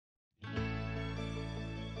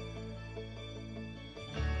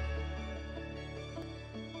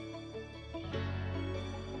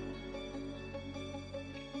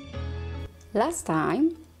Last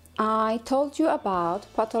time I told you about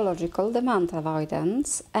pathological demand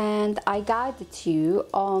avoidance and I guided you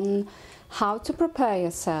on how to prepare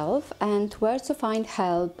yourself and where to find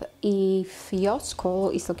help if your school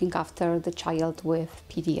is looking after the child with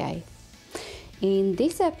PDA. In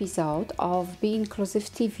this episode of Be Inclusive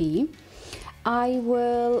TV, I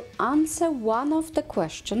will answer one of the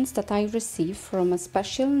questions that I received from a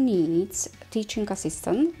special needs teaching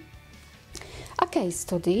assistant, a case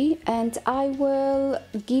study, and I will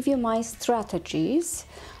give you my strategies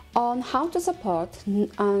on how to support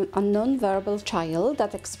a non-verbal child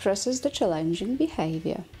that expresses the challenging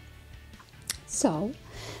behavior. So,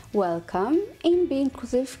 welcome in Be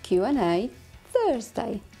Inclusive Q&A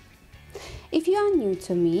Thursday. If you are new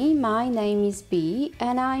to me, my name is Bea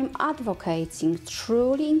and I'm advocating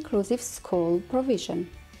truly inclusive school provision.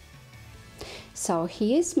 So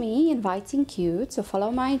here's me inviting you to follow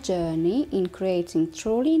my journey in creating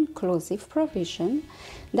truly inclusive provision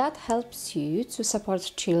that helps you to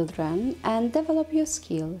support children and develop your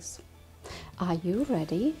skills. Are you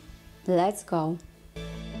ready? Let's go!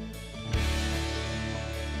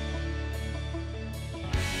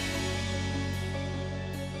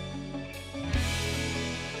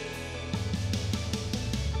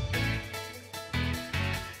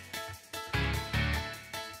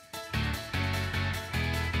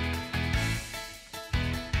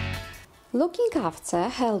 Looking after,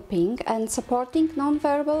 helping and supporting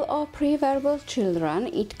non-verbal or pre-verbal children,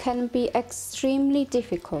 it can be extremely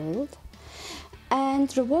difficult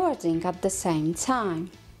and rewarding at the same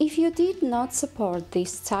time. If you did not support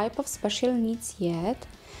this type of special needs yet,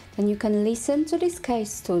 then you can listen to this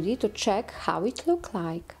case study to check how it looks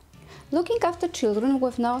like. Looking after children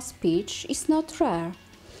with no speech is not rare,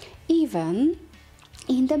 even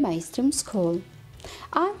in the mainstream school.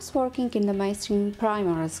 I was working in the mainstream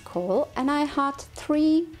primary school and I had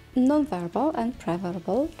 3 non-verbal and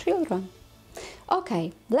pre-verbal children.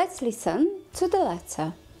 Okay, let's listen to the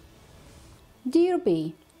letter. Dear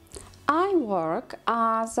B, I work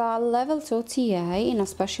as a level 2 TA in a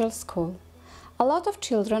special school. A lot of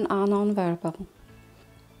children are non-verbal.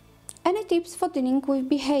 Any tips for dealing with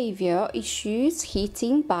behavior issues,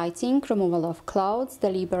 hitting, biting, removal of clothes,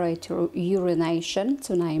 deliberate urination,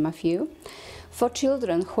 to name a few, for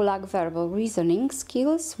children who lack verbal reasoning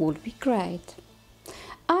skills would be great.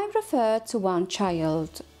 I refer to one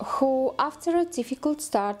child who, after a difficult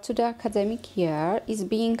start to the academic year, is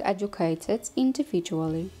being educated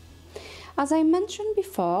individually. As I mentioned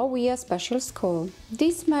before, we are a special school.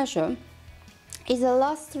 This measure is a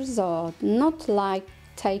last resort, not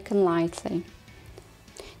taken lightly.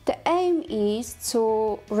 The aim is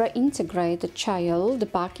to reintegrate the child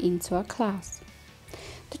back into a class.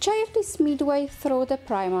 The child is midway through the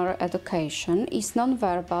primary education, is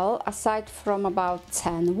non-verbal aside from about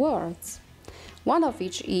 10 words, one of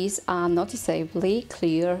which is a noticeably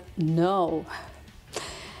clear no.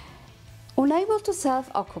 Unable to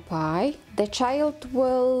self-occupy, the child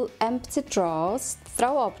will empty drawers,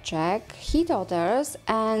 throw objects, hit others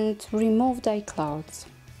and remove their clothes.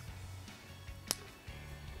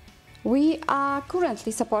 We are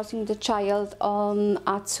currently supporting the child on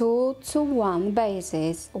a 2-to-1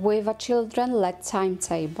 basis with a children-led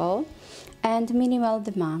timetable and minimal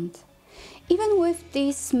demand. Even with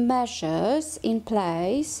these measures in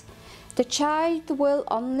place, the child will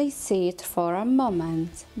only sit for a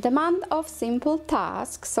moment. Demand of simple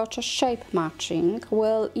tasks such as shape matching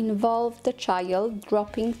will involve the child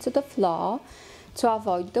dropping to the floor to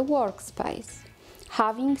avoid the workspace,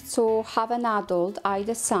 having to have an adult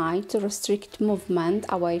either side to restrict movement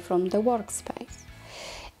away from the workspace.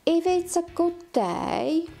 If it's a good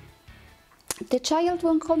day, the child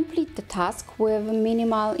will complete the task with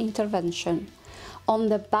minimal intervention. On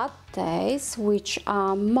the bad days, which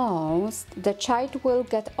are most, the child will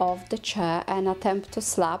get off the chair and attempt to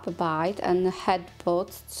slap, bite and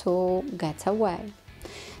headbutt to get away.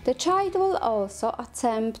 The child will also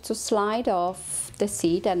attempt to slide off the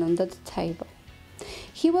seat and under the table.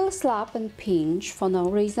 He will slap and pinch for no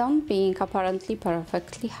reason, being apparently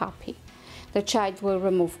perfectly happy. The child will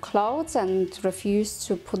remove clothes and refuse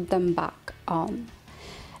to put them back on.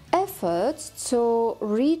 Efforts to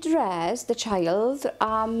redress the child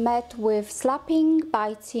are met with slapping,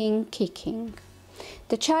 biting, kicking.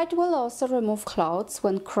 The child will also remove clothes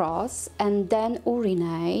when cross and then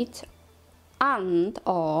urinate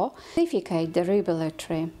and/or defecate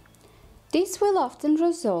deliberately. This will often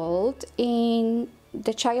result in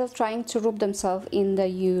the child trying to rub themselves in the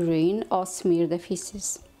urine or smear the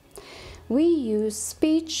feces. We use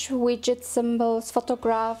speech, widget symbols,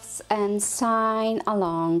 photographs and sign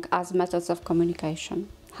along as methods of communication.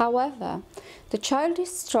 However, the child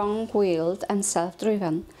is strong-willed and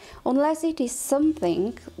self-driven. Unless it is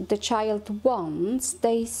something the child wants,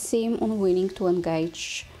 they seem unwilling to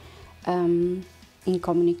engage in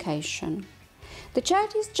communication. The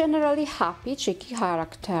child is generally happy, cheeky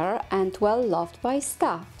character and well loved by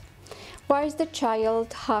staff. Whereas the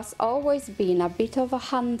child has always been a bit of a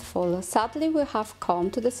handful, sadly we have come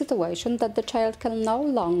to the situation that the child can no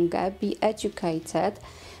longer be educated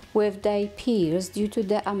with their peers due to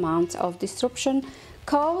the amount of disruption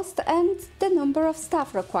caused and the number of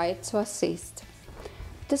staff required to assist.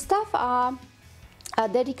 The staff are a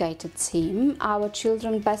dedicated team, our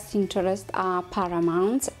children's best interests are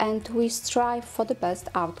paramount and we strive for the best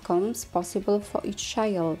outcomes possible for each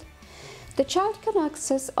child. The child can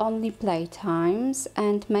access only playtimes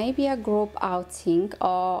and maybe a group outing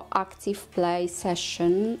or active play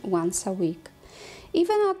session once a week.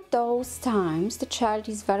 Even at those times, the child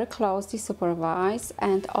is very closely supervised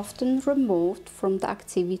and often removed from the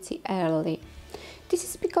activity early. This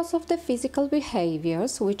is because of the physical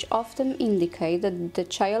behaviors, which often indicate that the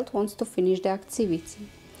child wants to finish the activity.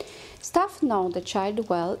 Staff know the child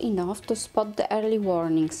well enough to spot the early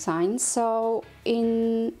warning signs, so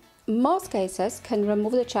in most cases can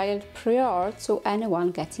remove the child prior to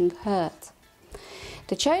anyone getting hurt.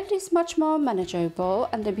 The child is much more manageable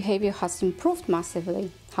and the behavior has improved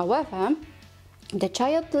massively. However, the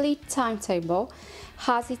child lead timetable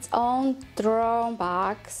has its own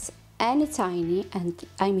drawbacks. Any tiny, and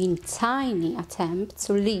I mean tiny, attempt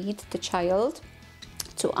to lead the child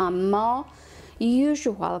to a more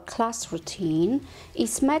usual class routine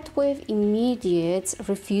is met with immediate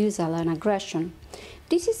refusal and aggression.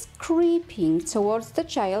 This is creeping towards the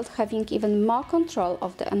child having even more control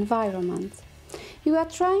of the environment. You are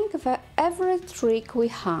trying every trick we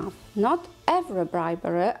have, not every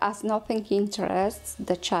bribery, as nothing interests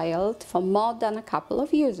the child for more than a couple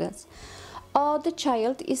of uses, or the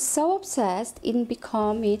child is so obsessed it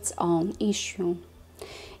becomes its own issue.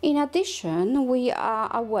 In addition, we are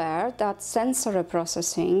aware that sensory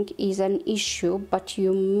processing is an issue, but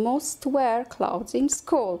you must wear clothes in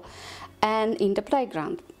school and in the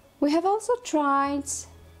playground. We have also tried,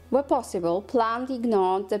 where possible, planned,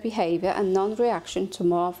 ignored the behavior and non-reaction to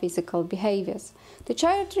more physical behaviors. The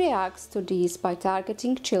child reacts to this by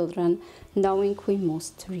targeting children, knowing we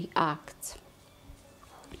must react.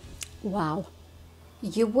 Wow.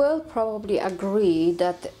 You will probably agree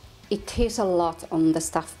that it is a lot on the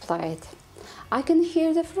staff plate. I can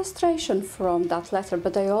hear the frustration from that letter,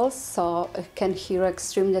 but I also can hear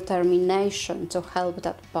extreme determination to help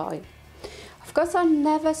that boy. Of course, I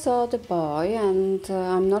never saw the boy and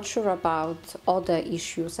I'm not sure about other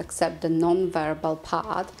issues except the non-verbal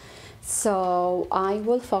part, so I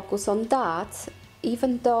will focus on that,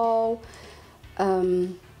 even though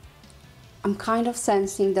I'm kind of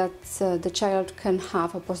sensing that the child can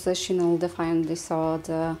have a positional defiant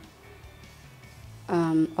disorder,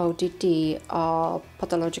 ODD, or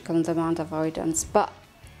pathological demand avoidance, but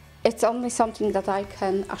it's only something that I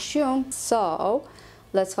can assume, so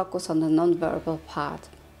let's focus on the non-verbal part.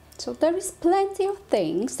 So there is plenty of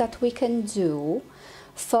things that we can do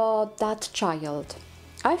for that child.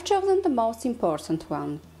 I've chosen the most important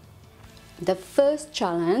one. The first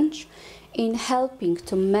challenge in helping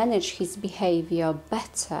to manage his behavior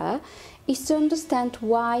better is to understand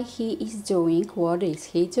why he is doing what is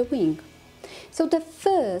he doing. So the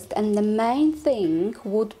first and the main thing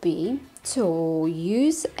would be to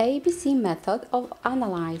use ABC method of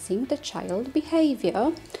analyzing the child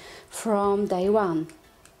behavior from day one.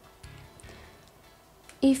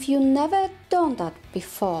 If you never done that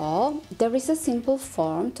before, there is a simple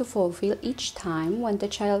form to fulfill each time when the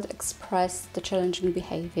child expresses the challenging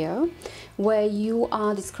behavior, where you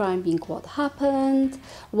are describing what happened,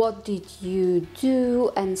 what did you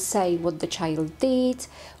do, and say what the child did,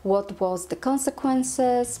 what was the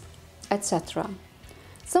consequences, etc.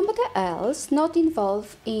 Somebody else not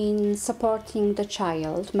involved in supporting the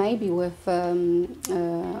child, maybe with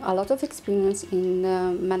a lot of experience in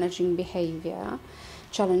managing behavior,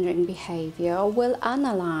 challenging behavior, will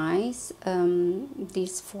analyze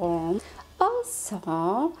this form.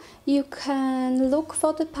 Also, you can look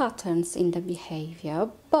for the patterns in the behavior,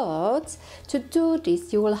 but to do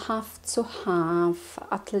this you will have to have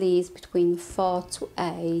at least between 4 to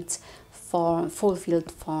 8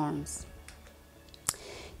 fulfilled forms.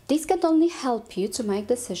 This can only help you to make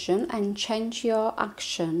decisions and change your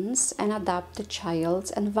actions and adapt the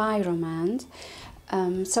child's environment,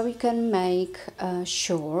 so you can make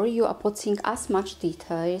sure you are putting as much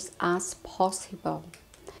details as possible.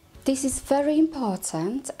 This is very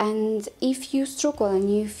important, and if you struggle and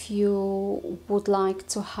if you would like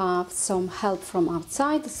to have some help from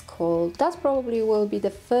outside the school, that probably will be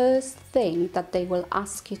the first thing that they will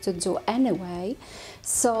ask you to do anyway.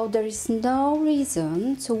 So there is no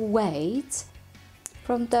reason to wait.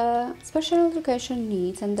 From the special education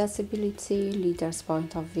needs and disability leaders'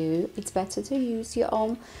 point of view, it's better to use your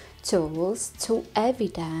own tools to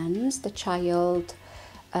evidence the child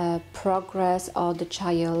progress or the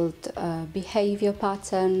child behavior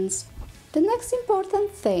patterns. The next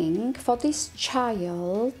important thing for this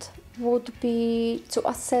child would be to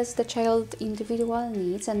assess the child's individual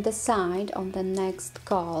needs and decide on the next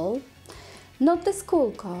goal. Not the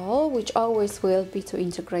school goal, which always will be to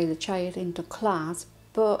integrate the child into class,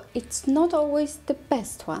 but it's not always the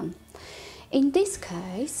best one. In this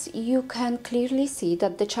case, you can clearly see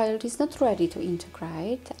that the child is not ready to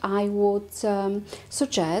integrate. I would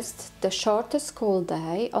suggest the shorter school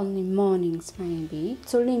day, only mornings maybe,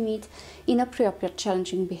 to limit inappropriate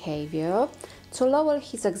challenging behavior, to lower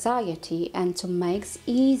his anxiety and to make it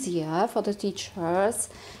easier for the teachers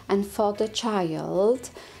and for the child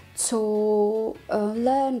to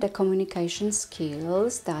learn the communication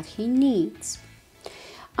skills that he needs.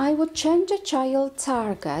 I would change the child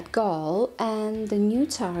target goal, and the new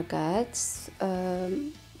targets,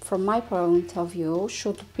 from my point of view,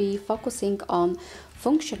 should be focusing on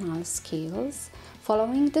functional skills,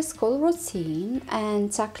 following the school routine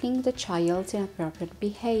and tackling the child's inappropriate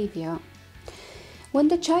behavior. When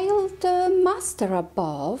the child master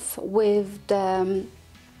above with the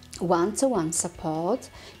one-to-one support,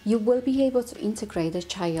 you will be able to integrate the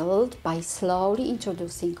child by slowly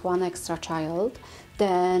introducing one extra child,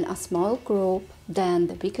 then a small group, then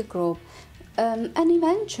the bigger group, and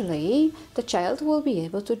eventually the child will be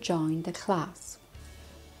able to join the class.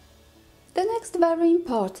 The next very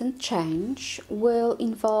important change will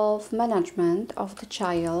involve management of the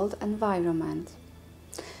child environment.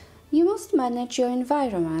 You must manage your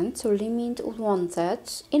environment to limit unwanted,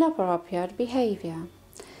 inappropriate behavior.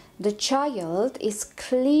 The child is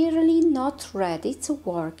clearly not ready to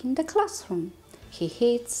work in the classroom. He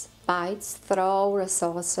hits, bites, throws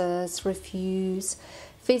resources, refuses,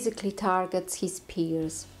 physically targets his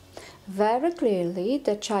peers. Very clearly,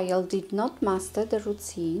 the child did not master the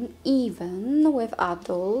routine even with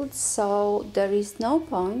adults, so there is no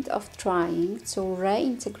point of trying to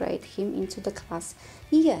reintegrate him into the class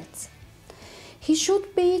yet. He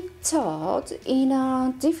should be taught in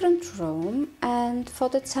a different room, and for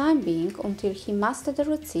the time being, until he masters the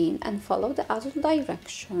routine and follow the adult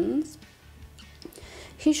directions,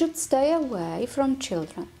 he should stay away from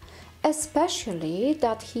children, especially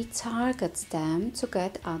that he targets them to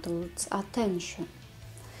get adults' attention.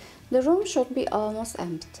 The room should be almost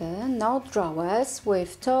empty, no drawers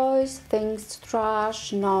with toys, things to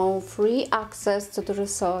trash, no free access to the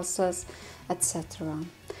resources, etc.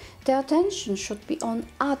 The attention should be on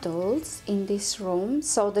adults in this room,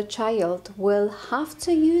 so the child will have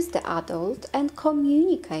to use the adult and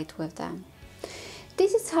communicate with them.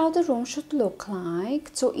 This is how the room should look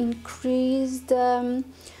like to increase the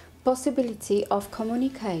possibility of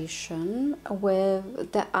communication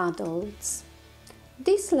with the adults.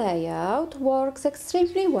 This layout works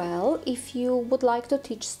extremely well if you would like to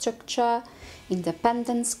teach structure,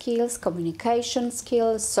 independent skills, communication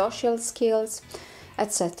skills, social skills,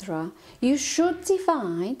 etc. You should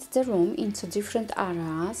divide the room into different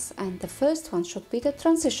areas, and the first one should be the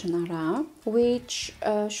transition area, which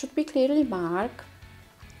should be clearly marked,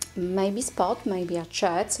 maybe spot, maybe a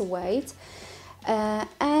chair to wait,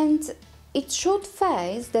 and it should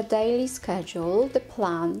face the daily schedule, the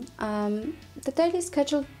plan. The daily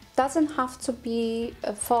schedule doesn't have to be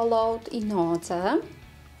followed in order.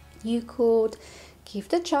 You could give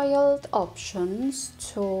the child options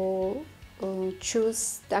to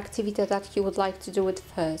choose the activity that he would like to do it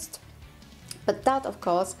first, but that of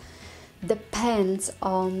course depends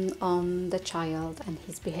on the child and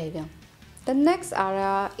his behavior. The next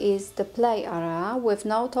area is the play area with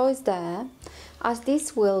no toys there, as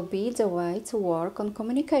this will be the way to work on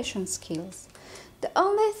communication skills. The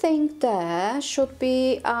only thing there should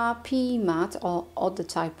be a PE mat or other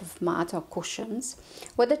type of mat or cushions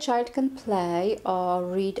where the child can play or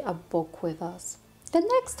read a book with us. The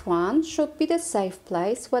next one should be the safe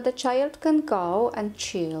place where the child can go and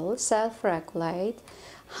chill, self-regulate,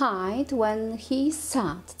 hide when he is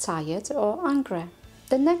sad, tired or angry.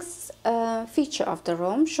 The next feature of the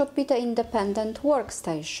room should be the independent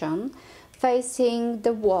workstation facing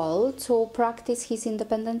the wall to practice his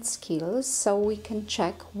independent skills, so we can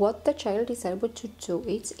check what the child is able to do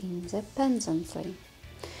it independently.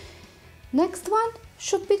 Next one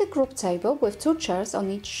should be the group table with 2 chairs on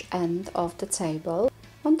each end of the table.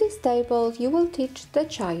 On this table you will teach the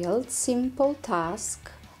child simple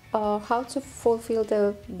tasks or how to fulfill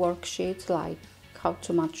the worksheet, like how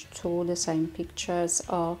to match two the same pictures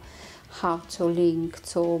or how to link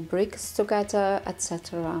two bricks together,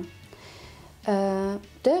 etc.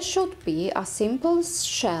 There should be a simple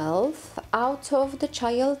shelf out of the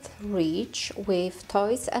child's reach with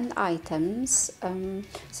toys and items,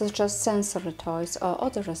 such as sensory toys or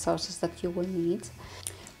other resources that you will need.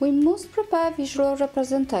 We must prepare visual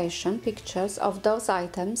representation pictures of those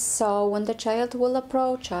items, so when the child will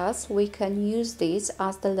approach us, we can use this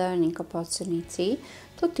as the learning opportunity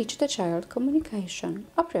to teach the child communication,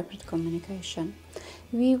 appropriate communication.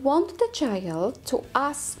 We want the child to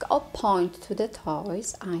ask or point to the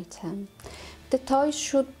toys item. The toys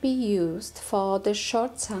should be used for the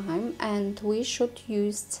short time and we should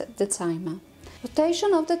use the timer.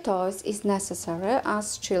 Rotation of the toys is necessary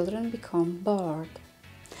as children become bored.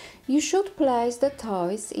 You should place the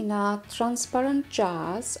toys in a transparent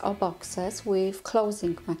jars or boxes with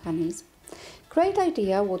closing mechanism. Great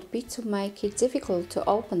idea would be to make it difficult to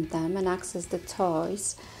open them and access the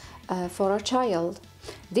toys for a child.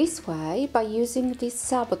 This way, by using these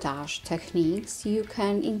sabotage techniques, you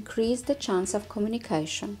can increase the chance of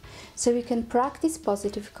communication, so you can practice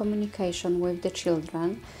positive communication with the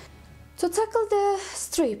children. To tackle the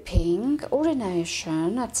stripping,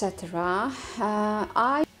 urination, etc.,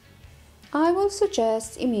 I will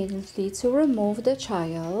suggest immediately to remove the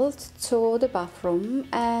child to the bathroom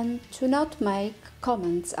and to not make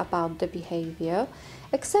comments about the behavior,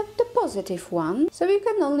 except the positive one, so you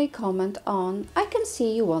can only comment on, "I can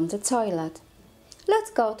see you want the toilet.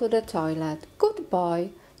 Let's go to the toilet. Good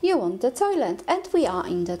boy, you want the toilet," and we are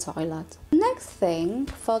in the toilet. Next thing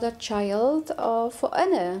for the child or for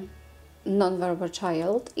any non-verbal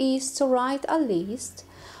child is to write a list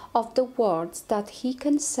of the words that he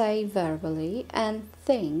can say verbally and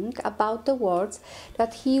think about the words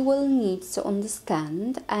that he will need to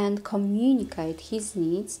understand and communicate his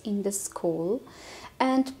needs in the school,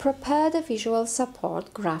 and prepare the visual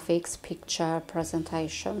support, graphics, picture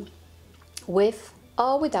presentation with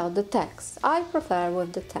or without the text. I prefer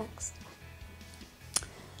with the text.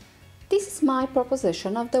 This is my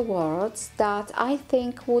proposition of the words that I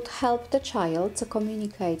think would help the child to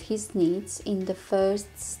communicate his needs in the first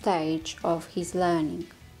stage of his learning.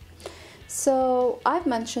 So I've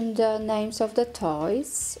mentioned the names of the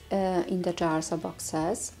toys in the jars or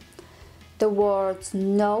boxes, the words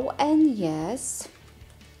no and yes,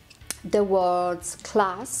 the words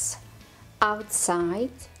class,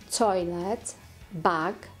 outside, toilet,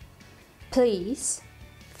 bag, please,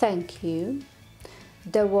 thank you,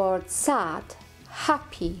 the words sad,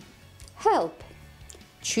 happy, help,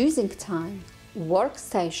 choosing time,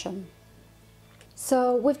 workstation.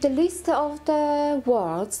 So with the list of the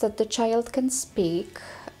words that the child can speak,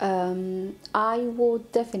 I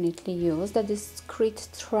would definitely use the discrete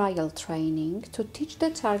trial training to teach the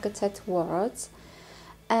targeted words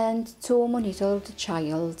and to monitor the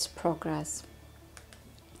child's progress.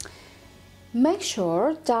 Make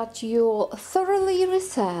sure that you thoroughly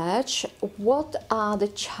research what are the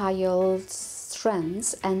child's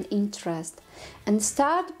strengths and interests and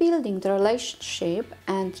start building the relationship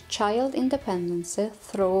and child independence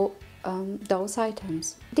through those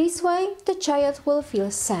items. This way the child will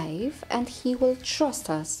feel safe and he will trust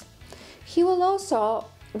us. He will also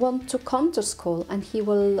want to come to school and he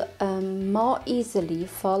will more easily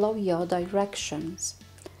follow your directions.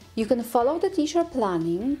 You can follow the teacher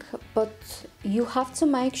planning, but you have to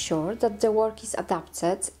make sure that the work is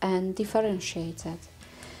adapted and differentiated.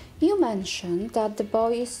 You mentioned that the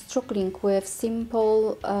boy is struggling with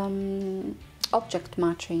simple object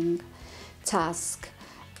matching task.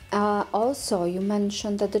 Also, you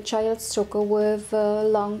mentioned that the child struggles with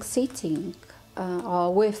long sitting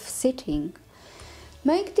or with sitting.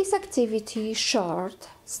 Make this activity short.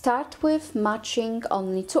 Start with matching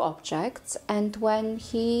only 2 objects, and when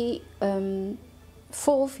he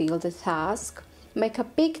fulfills the task, make a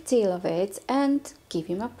big deal of it and give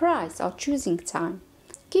him a prize or choosing time.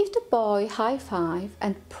 Give the boy a high five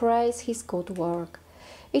and praise his good work.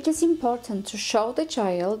 It is important to show the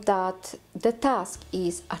child that the task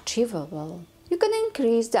is achievable. You can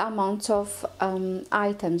increase the amount of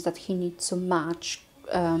items that he needs to match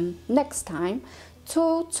next time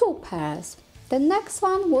to 2 pairs. The next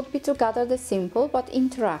one would be to gather the simple but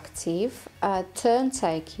interactive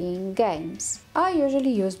turn-taking games. I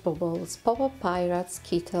usually use bubbles, pop-up pirates,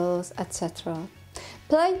 skittles, etc.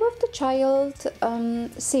 Play with the child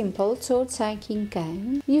simple turn-taking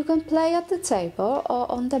game. You can play at the table or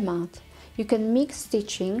on the mat. You can mix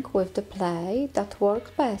stitching with the play that works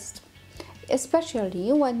best,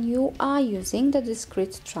 especially when you are using the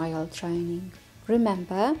discrete trial training.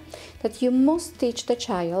 Remember that you must teach the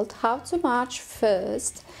child how to march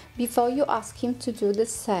first before you ask him to do the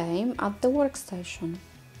same at the workstation.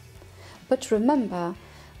 But remember,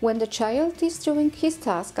 when the child is doing his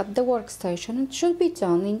task at the workstation, it should be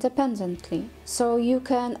done independently, so you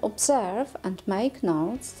can observe and make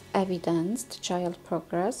notes, evidence the child's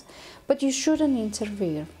progress, but you shouldn't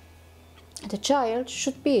interfere. The child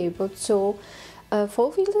should be able to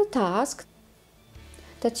fulfill the task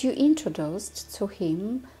that you introduced to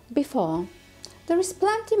him before. There is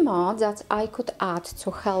plenty more that I could add to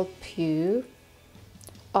help you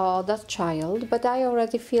or that child, but I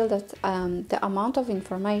already feel that the amount of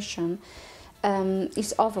information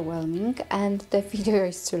is overwhelming and the video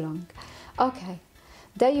is too long. Okay,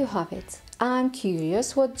 there you have it. I'm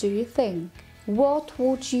curious, what do you think? What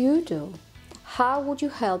would you do? How would you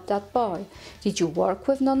help that boy? Did you work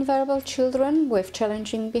with nonverbal children with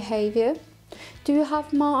challenging behavior? Do you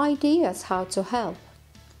have more ideas how to help?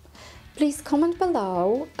 Please comment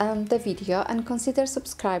below the video and consider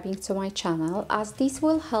subscribing to my channel, as this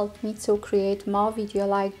will help me to create more videos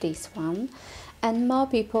like this one and more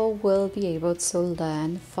people will be able to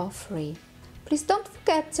learn for free. Please don't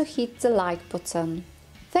forget to hit the like button.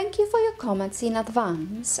 Thank you for your comments in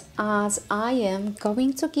advance, as I am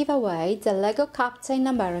going to give away the LEGO Captain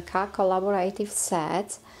America collaborative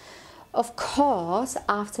set, of course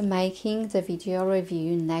after making the video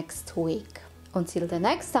review next week. Until the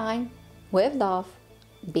next time, with love,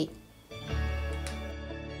 Bee.